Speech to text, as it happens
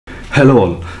Hello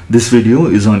all, this video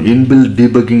is on inbuilt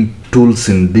debugging tools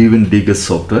in DWIN DGUS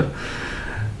software.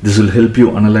 This will help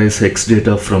you analyze hex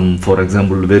data from, for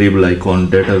example, variable icon,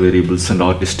 data variables and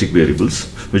artistic variables,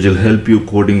 which will help you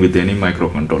coding with any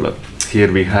microcontroller.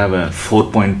 Here we have a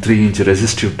 4.3-inch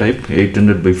resistive type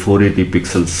 800 by 480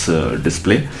 pixels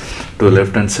display. To the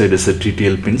left hand side is the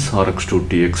TTL pins RX2,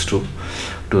 TX2.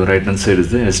 To the right hand side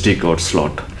is the SD card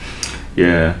slot.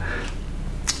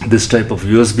 This type of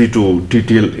USB to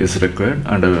TTL is required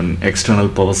and an external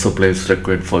power supply is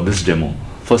required for this demo.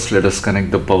 First, let us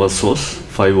connect the power source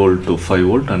 5 volt to 5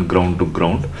 volt and ground to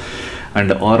ground.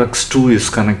 And RX2 is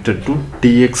connected to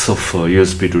TX of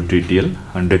USB to TTL,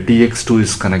 and the TX2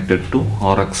 is connected to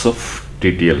RX of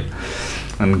TTL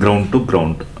and ground to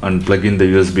ground, and plug in the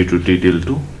USB to TTL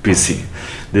to PC.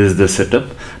 This is the setup.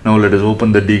 Now let us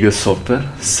open the DGUS software,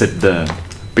 set the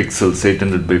pixels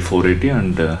 800 by 480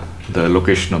 and the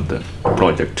location of the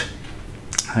project,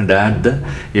 and add the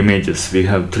images. We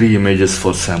have 3 images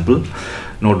for sample.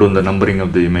 Note down the numbering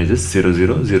of the images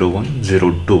 00, 01,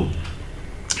 02.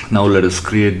 Now let us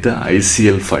create the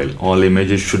ICL file. All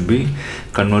images should be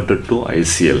converted to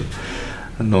ICL.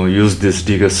 Now use this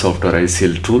DGUS software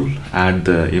ICL tool, add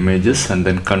the images and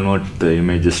then convert the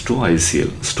images to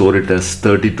ICL. Store it as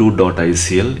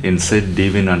 32.icl inside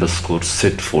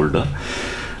DWIN_set folder.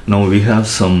 Now we have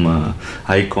some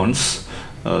icons.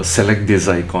 Select these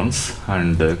icons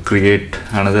and create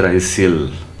another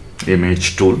ICL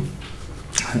image tool,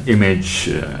 image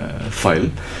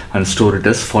file, and store it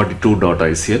as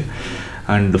 42.icl.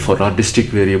 And for artistic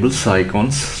variables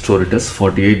icons, store it as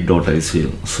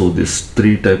 48.icl. So these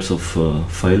 3 types of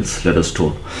files let us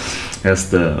store.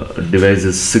 As the device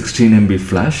is 16 MB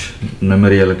flash,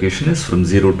 memory allocation is from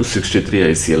 0 to 63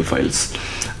 ICL files.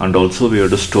 And also we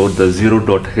have to store the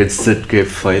 0.hzk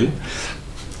file,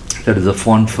 that is a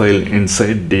font file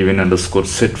inside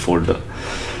DWIN_set folder.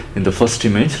 In the first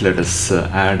image, let us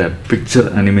add a picture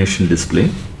animation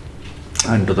display.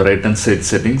 And to the right hand side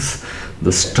settings,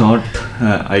 the start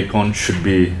icon should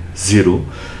be 0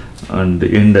 and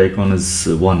the end icon is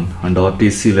 1, and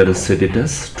RTC let us set it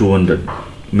as 200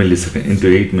 millisecond into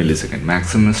 8 millisecond,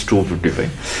 maximum is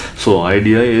 255. So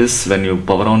idea is when you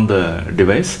power on the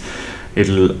device, it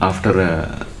will, after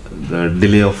the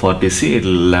delay of RTC, it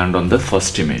will land on the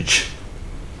first image.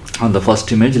 On the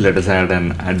first image, let us add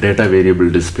a data variable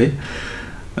display.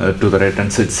 To the right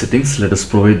hand side settings, let us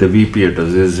provide the VP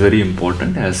address. This is very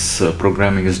important as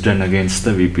programming is done against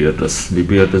the VP address.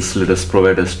 VP address let us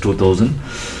provide as 2000.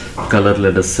 Color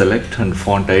let us select, and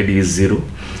font ID is 0.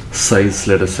 Size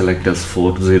let us select as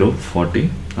 4040.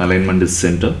 Alignment is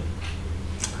center,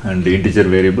 and the integer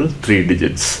variable 3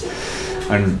 digits.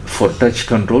 And for touch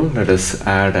control, let us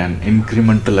add an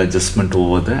incremental adjustment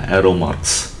over the arrow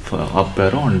marks, for up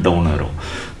arrow and down arrow.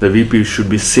 The VP should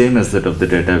be same as that of the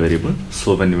data variable.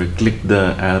 So when we click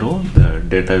the arrow, the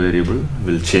data variable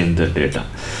will change the data.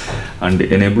 And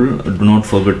enable, do not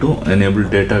forget to enable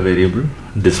data variable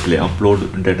display,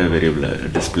 upload data variable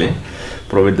display.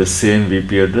 Provide the same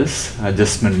VP address.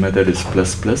 Adjustment method is ++,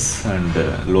 and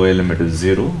lower limit is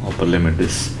 0, upper limit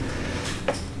is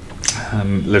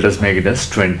let us make it as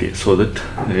 20, so that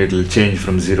it will change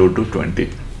from 0 to 20.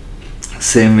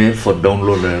 Same way for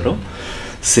download arrow,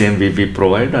 same VP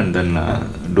provide, and then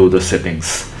do the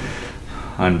settings.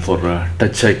 And for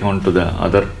touch icon to the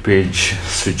other page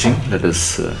switching, let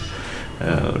us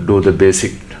do the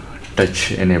basic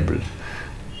touch enable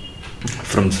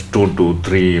from 2 to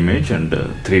 3 image and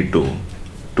 3 to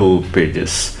 2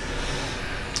 pages.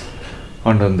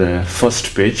 And on the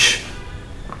first page,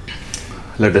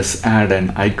 let us add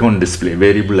an icon display,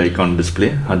 variable icon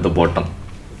display at the bottom,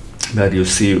 where you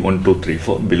see 1, 2, 3,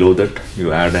 4. Below that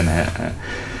you add an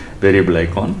variable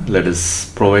icon. Let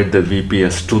us provide the VP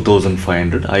as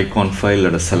 2500. Icon file,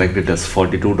 let us select it as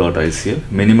 42.icl.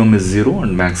 Minimum is 0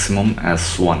 and maximum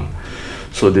as 1.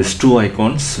 So these 2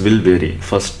 icons will vary.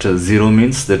 First 0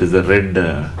 means that is a red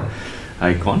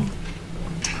icon,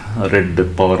 a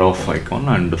red power off icon,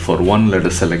 and for 1 let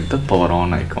us select the power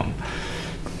on icon.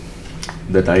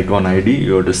 That icon ID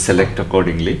you have to select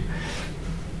accordingly.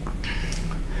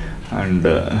 And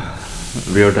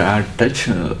we have to add touch.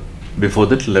 Before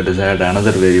that, let us add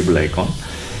another variable icon.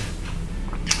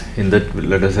 In that,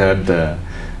 let us add the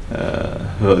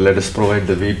let us provide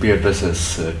the VP address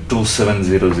as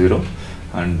 2700,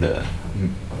 and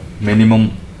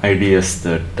minimum ID is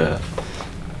that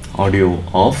audio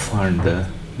off, and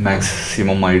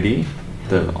maximum ID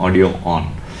the audio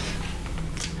on.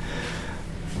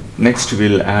 Next,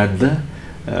 we'll add the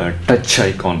touch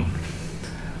icon.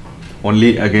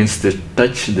 Only against the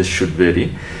touch this should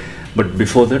vary. But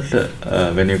before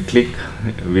that, when you click,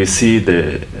 we see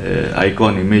the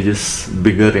icon image is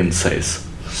bigger in size.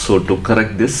 So to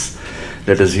correct this,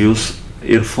 let us use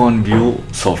Irfan View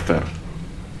software.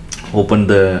 Open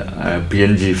the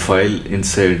PNG file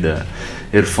inside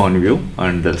Irfan View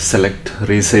and select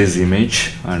resize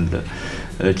image and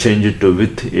change it to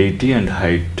width 80 and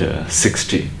height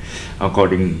 60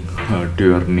 according to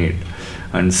your need,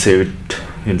 and save it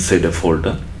inside a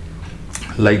folder.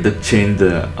 Like that, change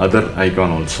the other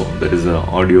icon also. There is a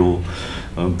audio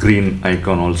green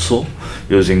icon also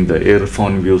using the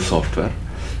Irfan View software.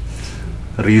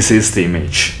 Resize the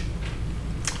image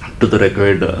to the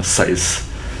required size,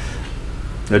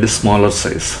 that is smaller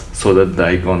size, so that the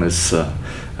icon is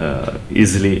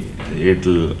easily it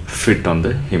will fit on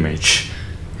the image.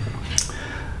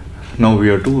 Now we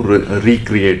have to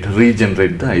regenerate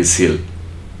the ICL.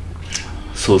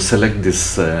 So select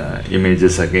this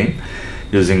images again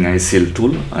using ICL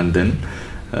tool, and then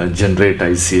generate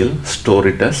ICL, store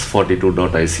it as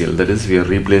 42.icl. That is, we are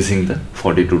replacing the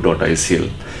 42.icl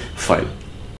file.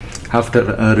 After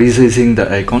resizing the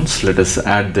icons, let us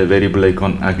add the variable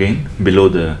icon again below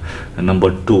the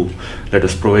number 2. Let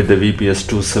us provide the VPS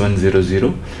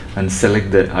 2700 and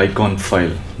select the icon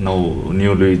file, now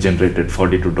newly generated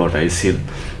 42.icl,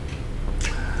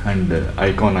 and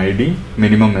icon ID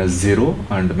minimum as 0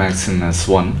 and maximum as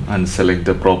 1, and select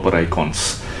the proper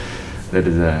icons, that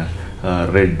is a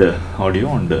red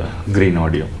audio and green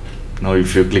audio. Now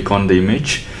if you click on the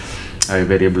image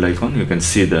variable icon, you can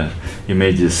see the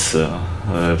image is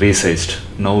resized.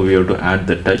 Now we have to add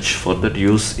the touch. For that,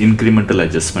 use incremental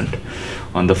adjustment.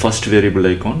 On the first variable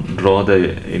icon, draw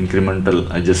the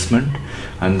incremental adjustment,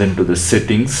 and then to the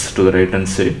settings to the right hand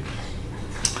side,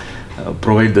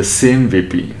 provide the same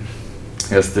VP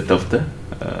as that of the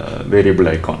variable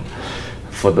icon.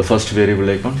 For the first variable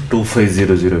icon,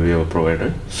 2500 we have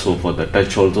provided. So for the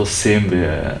touch also same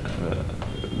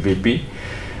VP.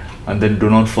 And then do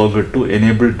not forget to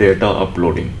enable data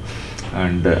uploading,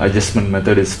 and adjustment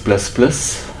method is ++,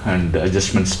 and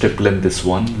adjustment step length is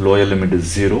 1, lower limit is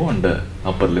 0, and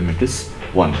upper limit is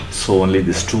 1. So only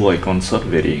these two icons are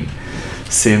varying.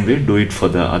 Same way do it for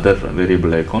the other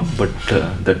variable icon, but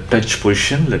the touch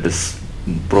position let us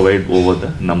provide over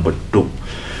the number 2.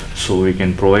 So we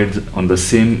can provide on the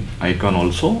same icon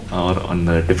also or on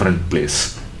a different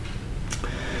place.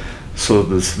 So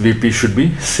this VP should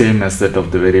be same as that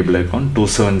of the variable icon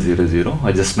 2700,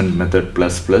 adjustment method ++,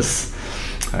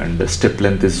 and step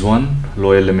length is 1,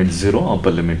 lower limit 0, upper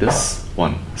limit is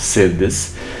 1. Save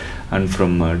this, and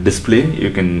from display you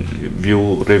can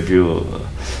view review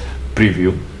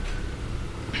preview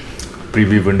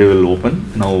window will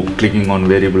open. Now clicking on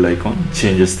variable icon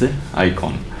changes the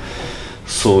icon,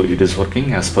 so it is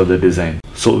working as per the design.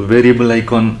 So variable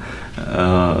icon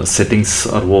settings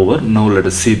are over. Now let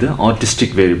us see the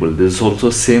artistic variable. This is also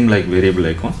same like variable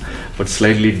icon but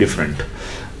slightly different.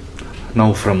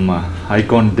 Now from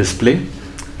icon display,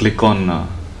 click on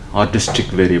artistic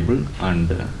variable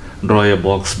and draw a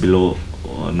box below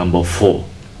number 4.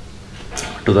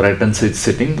 To the right hand side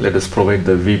setting, let us provide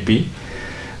the VP.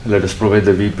 Let us provide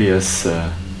the VP as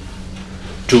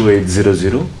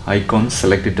 2800, icon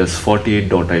select it as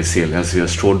 48.icl, as we have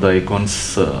stored the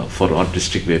icons for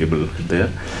artistic variable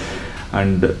there,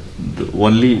 and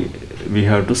only we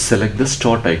have to select the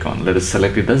start icon. Let us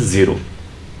select it as 0,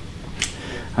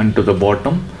 and to the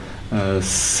bottom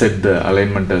set the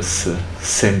alignment as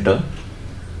center.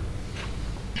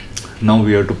 Now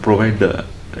we have to provide the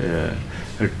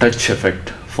touch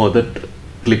effect. For that,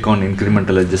 click on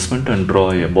incremental adjustment and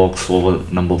draw a box over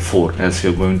number 4, as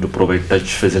you are going to provide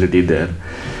touch facility there.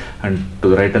 And to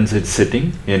the right hand side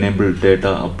setting, enable data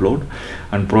upload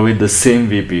and provide the same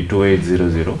VP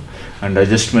 2800, and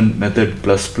adjustment method ++,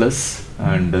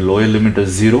 and the lower limit is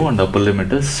 0 and upper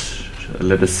limit is,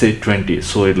 let us say, 20.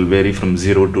 So it will vary from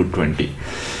 0 to 20.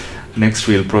 Next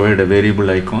we will provide a variable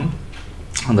icon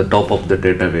on the top of the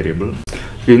data variable.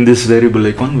 In this variable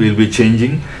icon we will be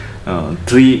changing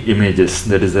 3 images.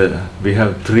 That is, we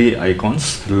have 3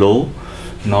 icons: low,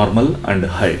 normal and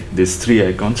high. These 3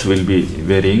 icons will be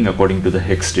varying according to the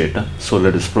hex data. So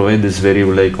let us provide this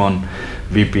variable icon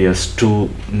VP as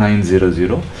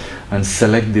 2900 and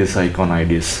select these icon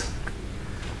IDs,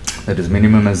 that is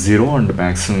minimum as 0 and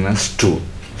maximum as 2.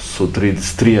 So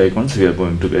these 3 icons we are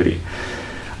going to vary.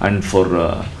 And for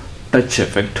touch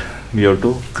effect, we have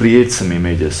to create some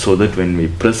images, so that when we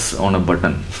press on a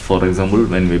button, for example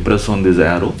when we press on this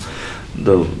arrow,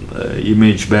 the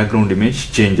image, background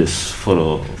image changes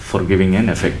for giving an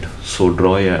effect. So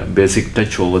draw a basic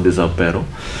touch over this up arrow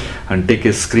and take a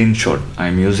screenshot. I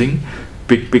am using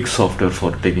PicPic software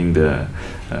for taking the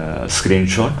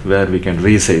screenshot where we can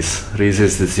resize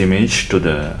this image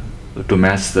to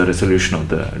match the resolution of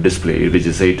the display, which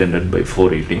is 800 by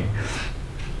 480,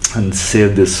 and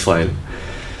save this file,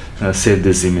 save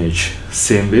this image.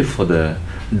 Same way for the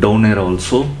down arrow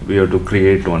also, we have to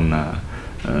create one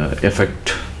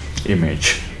effect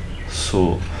image.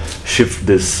 So shift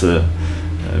this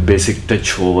basic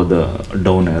touch over the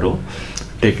down arrow,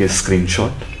 take a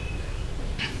screenshot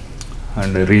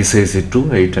and resize it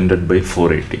to 800 by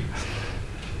 480.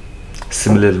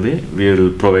 Similar way we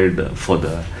will provide for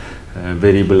the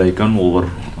variable icon over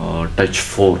touch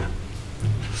 4.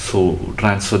 So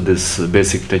transfer this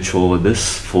basic touch over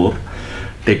this 4,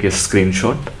 take a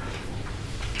screenshot,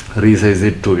 resize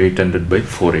it to 800 by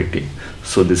 480.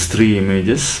 So these 3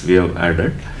 images we have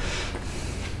added.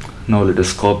 Now let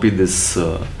us copy this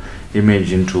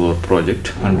image into our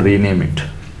project and rename it.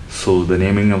 So the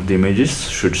naming of the images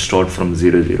should start from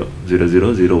 00,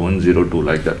 00, 01, 02,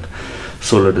 like that.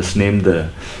 So let us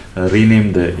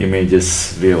rename the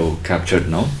images we have captured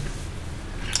now,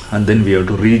 and then we have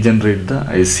to regenerate the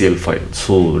ICL file.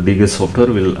 So DGUS software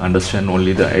will understand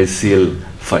only the ICL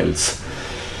files.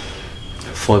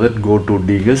 For that, go to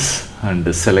DGUS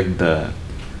and select the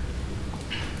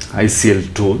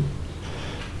ICL tool.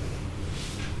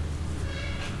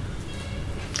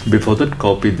 Before that,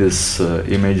 copy this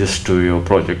images to your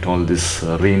project, all these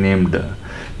renamed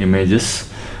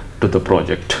images to the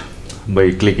project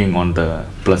by clicking on the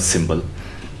plus symbol.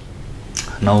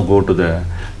 Now go to the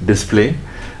display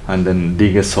and then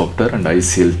DGUS software and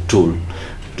ICL tool.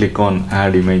 Click on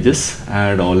add images,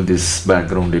 add all these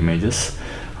background images,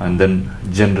 and then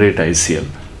generate ICL.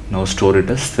 Now store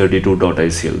it as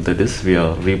 32.icl. That is, we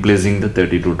are replacing the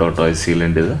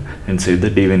 32.icl inside the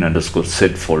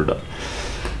DWIN_set folder.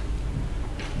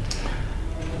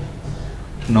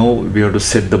 Now we have to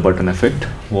set the button effect.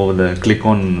 Over the click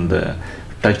on the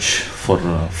touch for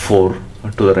 4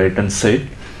 to the right hand side.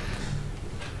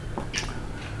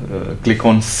 Click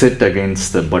on set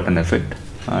against the button effect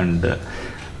and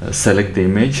select the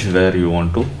image where you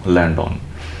want to land on.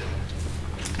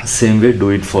 Same way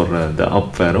do it for the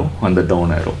up arrow and the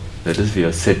down arrow. That is, we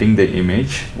are setting the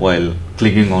image while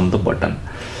clicking on the button.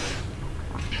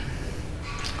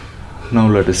 Now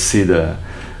let us see the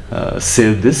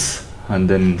save this, and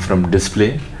then from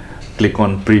display click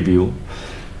on preview.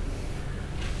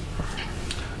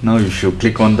 Now if you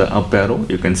click on the up arrow,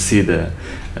 you can see the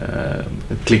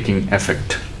clicking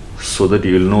effect, so that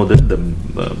you will know that the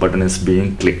button is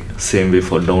being clicked. Same way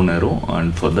for down arrow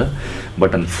and for the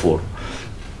button 4.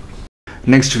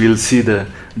 Next we will see the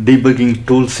debugging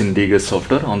tools in DGUS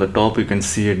software. On the top you can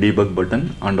see a debug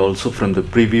button, and also from the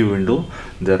preview window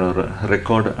there are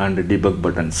record and debug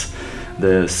buttons.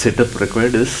 The setup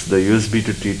required is the USB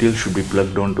to TTL should be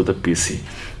plugged onto the PC.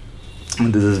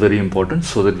 And this is very important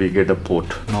so that we get a port.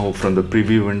 Now from the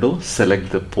preview window,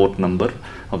 select the port number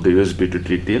of the USB to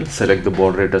TTL, select the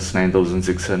baud rate as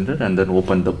 9600, and then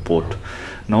open the port.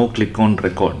 Now click on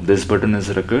record. This button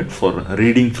is required for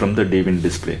reading from the DWIN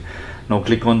display. Now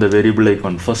click on the variable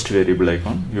icon, first variable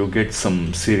icon. You get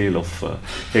some serial of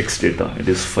hex data. It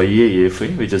is 5A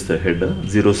A5, which is the header,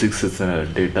 06 is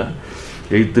data,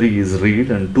 83 is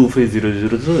read, and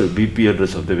 2500 is the BP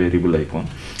address of the variable icon.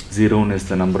 01 is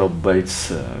the number of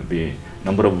bytes,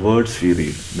 number of words we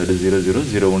read, that is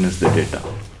 0001 is the data.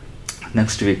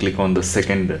 Next we click on the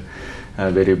second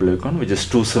variable icon, which is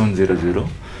 2700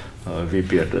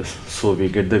 VP address. So we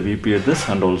get the VP address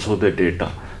and also the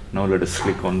data. Now let us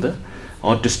click on the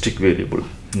artistic variable.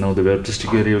 Now the artistic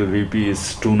variable VP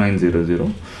is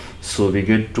 2900. So we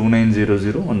get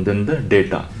 2900 and then the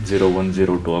data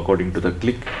 0102. According to the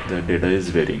click, the data is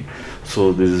varying.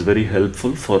 So this is very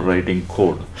helpful for writing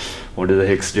code. What is the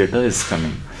hex data is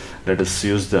coming. Let us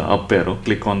use the up arrow.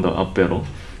 Click on the up arrow.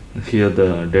 Here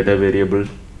the data variable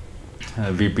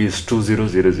VP is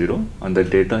 2000 and the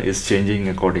data is changing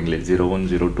accordingly, 01,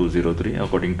 02, 03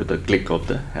 according to the click of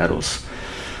the arrows.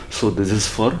 So this is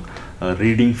for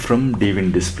reading from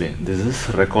DWIN display. This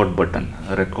is record button,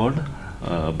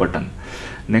 button.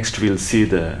 Next we'll see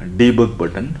the debug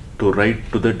button to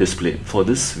write to the display. For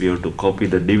this we have to copy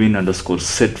the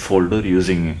DWIN_set folder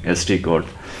using SD card.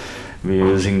 We are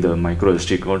using the micro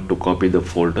SD card to copy the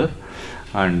folder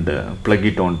and plug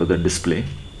it onto the display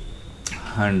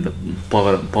and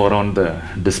power on the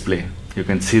display. You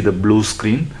can see the blue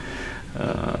screen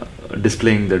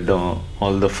displaying that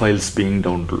all the files being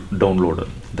downloaded.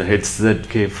 The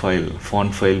HZK file,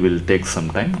 font file will take some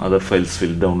time. Other files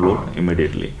will download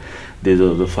immediately. These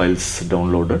are the files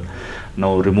downloaded.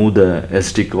 Now remove the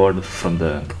SD card from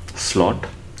the slot.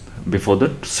 Before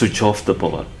that, switch off the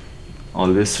power.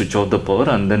 Always switch off the power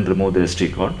and then remove the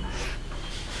SD card.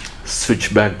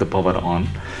 switch back the power on.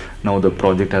 Now the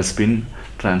project has been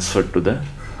transferred to the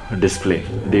display,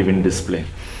 DWIN display.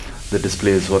 The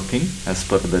display is working as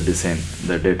per the design,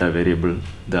 the data variable,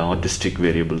 the artistic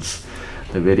variables,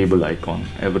 the variable icon,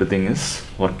 everything is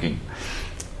working,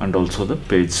 and also the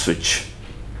page switch.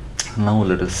 Now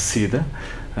let us see the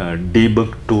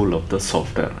debug tool of the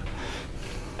software.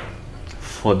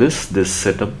 For this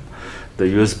setup, the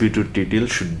USB to TTL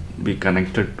should be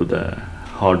connected to the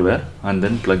hardware and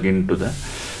then plug into the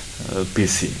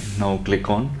PC. Now click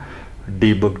on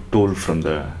debug tool from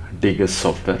the DGUS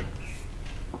software.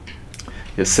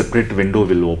 A separate window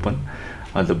will open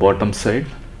at the bottom side.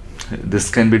 This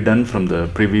can be done from the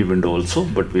preview window also,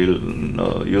 but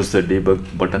we'll use the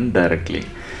debug button directly.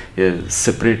 A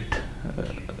separate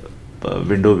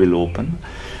window will open.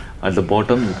 At the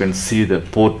bottom you can see the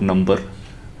port number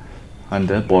and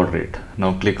the baud rate.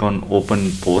 Now click on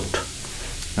open port.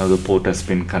 Now the port has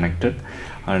been connected,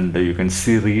 and you can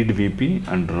see read VP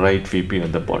and write VP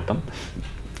at the bottom.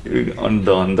 On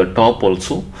the top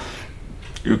also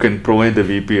you can provide the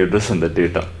VP address and the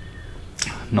data.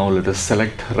 Now let us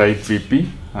select write VP,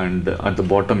 and at the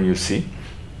bottom you see,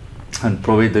 and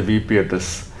provide the VP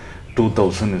address.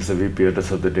 2000 is the VP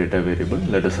address of the data variable.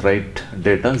 Let us write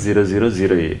data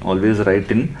 000A. Always write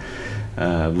in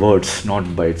words, not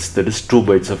bytes. That is 2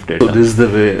 bytes of data. So this is the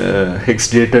way, hex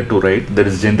data to write that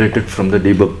is generated from the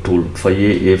debug tool.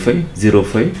 5A, A5,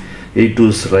 05, A2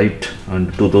 is write,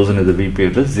 and 2000 is the VP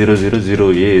address,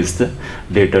 000A is the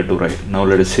data to write. Now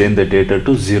let us change the data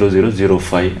to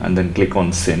 0005 and then click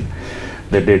on send.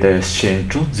 The data has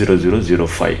changed to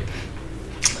 0005.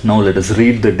 Now let us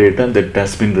read the data that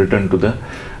has been written to the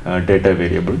data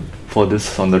variable. For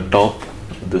this, on the top,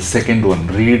 the second one,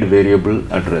 read variable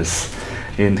address.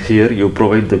 In here you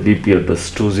provide the VP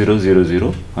address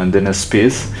 2000 and then a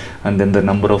space and then the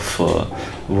number of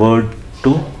word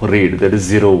to read, that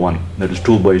is 01, that is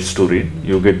 2 bytes to read.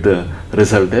 You get the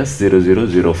result as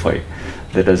 0005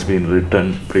 that has been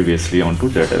written previously onto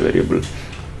data variable.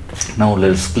 Now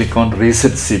let's click on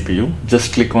reset CPU.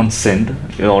 Just click on send.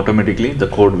 Automatically the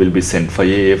code will be sent.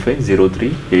 5A, A5,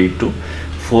 03, 82.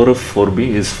 4F, 4B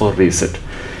is for reset.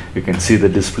 You can see the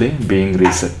display being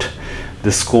reset.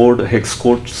 This code, hex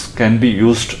codes, can be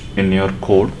used in your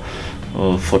code.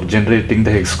 For generating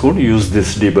the hex code, use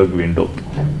this debug window.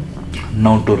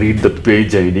 Now to read the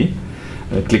page ID,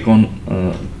 click on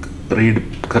read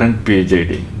current page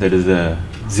ID. That is the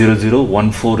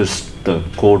 0014 is the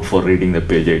code for reading the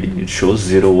page ID. It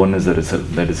shows 01 is the result,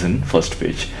 that is in first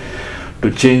page.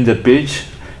 To change the page,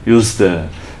 use the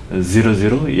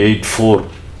 0084.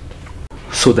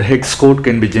 So the hex code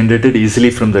can be generated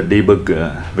easily from the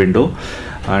debug window,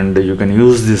 and you can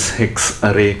use this hex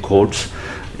array codes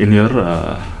in your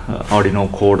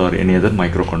Arduino code or any other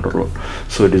microcontroller.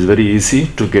 So it is very easy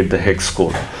to get the hex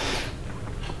code.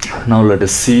 Now let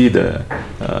us see the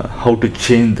how to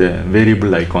change the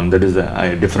variable icon. That is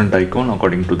a different icon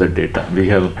according to the data. We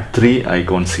have 3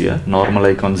 icons here. Normal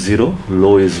icon 0,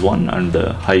 low is 1, and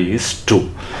high is 2.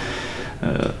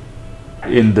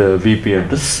 In the VP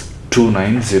address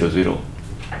 2900.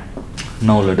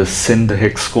 Now let us send the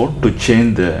hex code to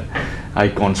change the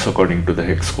icons according to the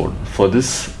hex code. For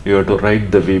this you have to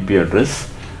write the VP address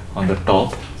on the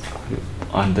top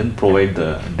and then provide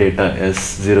the data as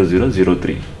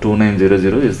 0003.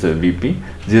 2900 is the VP.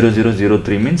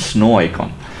 0003 means no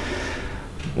icon.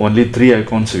 Only 3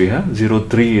 icons we have.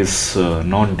 03 is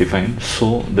not defined,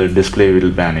 so the display will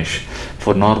vanish.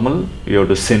 For normal you have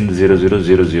to send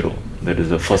 0000. That is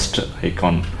the first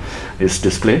icon is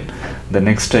displayed. The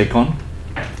next icon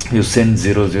you send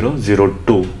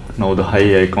 0002. Now the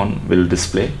high icon will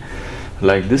display.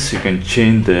 Like this you can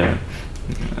change the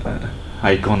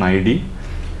icon ID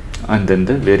and then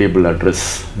the variable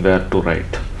address where to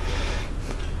write.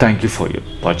 Thank you for your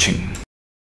watching.